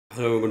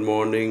Hello, good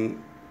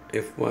morning.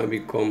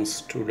 FY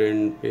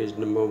student, page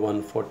number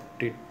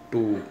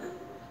 142.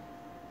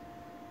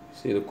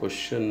 See the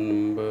question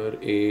number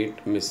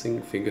 8,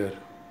 missing figure.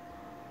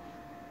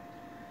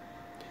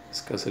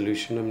 इसका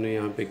solution हमने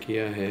यहाँ पे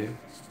किया है.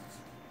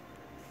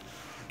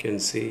 You can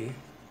see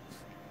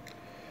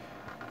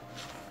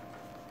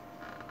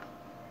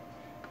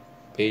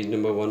page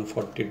number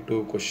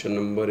 142, question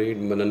number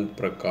 8, मनन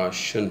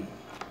प्रकाशन.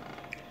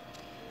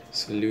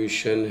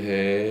 Solution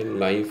है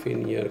life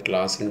in year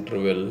class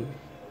interval,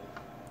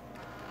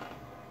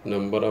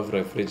 number of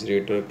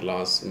refrigerator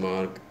class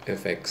mark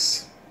fx.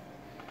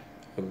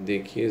 अब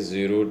देखिए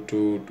 0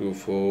 2 2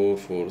 4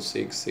 4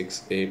 6 6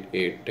 8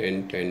 8 10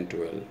 10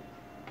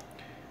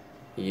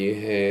 12 ये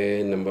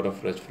है number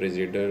of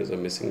refrigerators.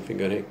 Missing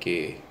figure है के.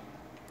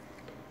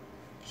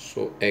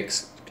 सो एक्स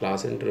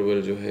क्लास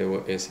इंटरवल जो है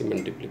वो ऐसी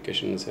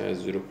मल्टीप्लिकेशन है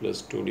 0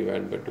 + 2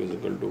 divide by 2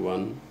 =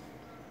 1,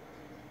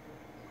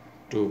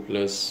 2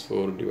 +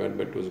 4 divide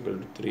by 2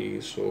 = 3.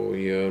 So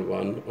here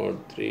 1 और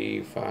 3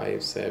 5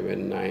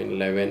 7 9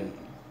 11.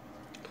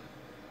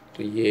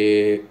 तो ये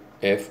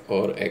f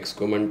और x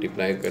को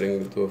मल्टीप्लाई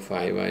करेंगे तो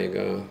 5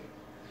 आएगा.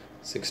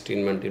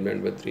 16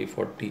 multiplied by 3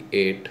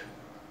 48,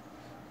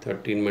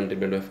 13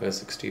 multiplied by 5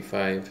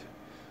 65,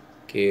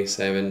 k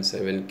 7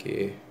 7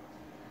 k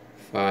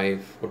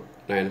 5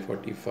 9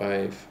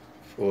 45,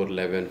 4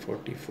 11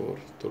 44.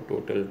 तो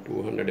total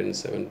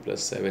 207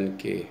 + 7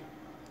 k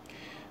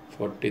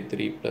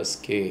 43 +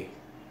 k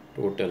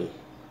total.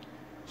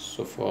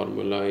 So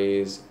formula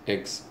is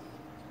x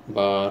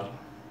bar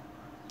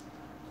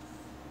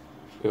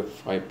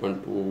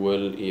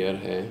 5.12 year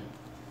है.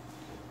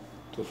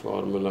 तो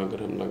फार्मूला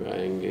अगर हम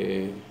लगाएंगे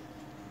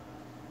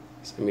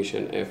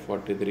समीशन f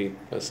 43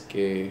 + k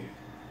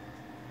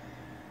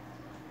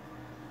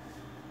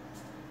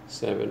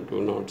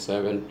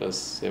 7207 +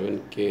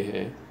 7k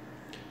है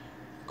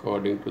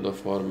according to the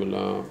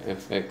formula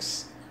fx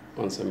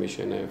on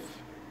summation f.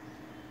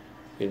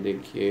 ये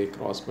देखिए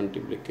क्रॉस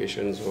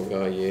मल्टीप्लिकेशंस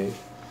होगा. ये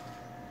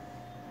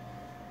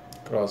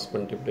क्रॉस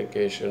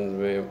मल्टीप्लिकेशन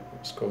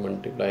में इसको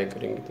मल्टीप्लाई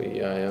करेंगे तो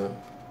ये आया.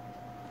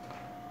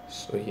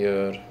 सो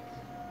हियर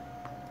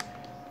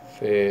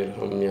फिर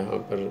हम यहाँ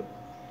पर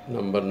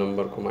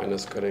नंबर को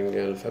माइनस करेंगे,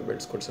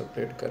 अल्फ़ाबेट्स को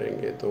सेपरेट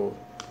करेंगे तो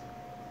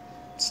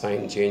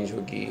साइन चेंज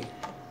होगी.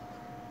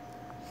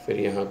 फिर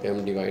यहाँ पे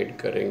हम डिवाइड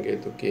करेंगे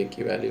तो k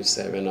की वैल्यू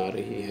 7 आ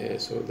रही है.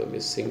 So the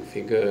missing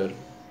figure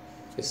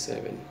is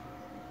 7.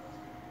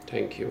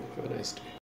 Thank you. Have a nice day.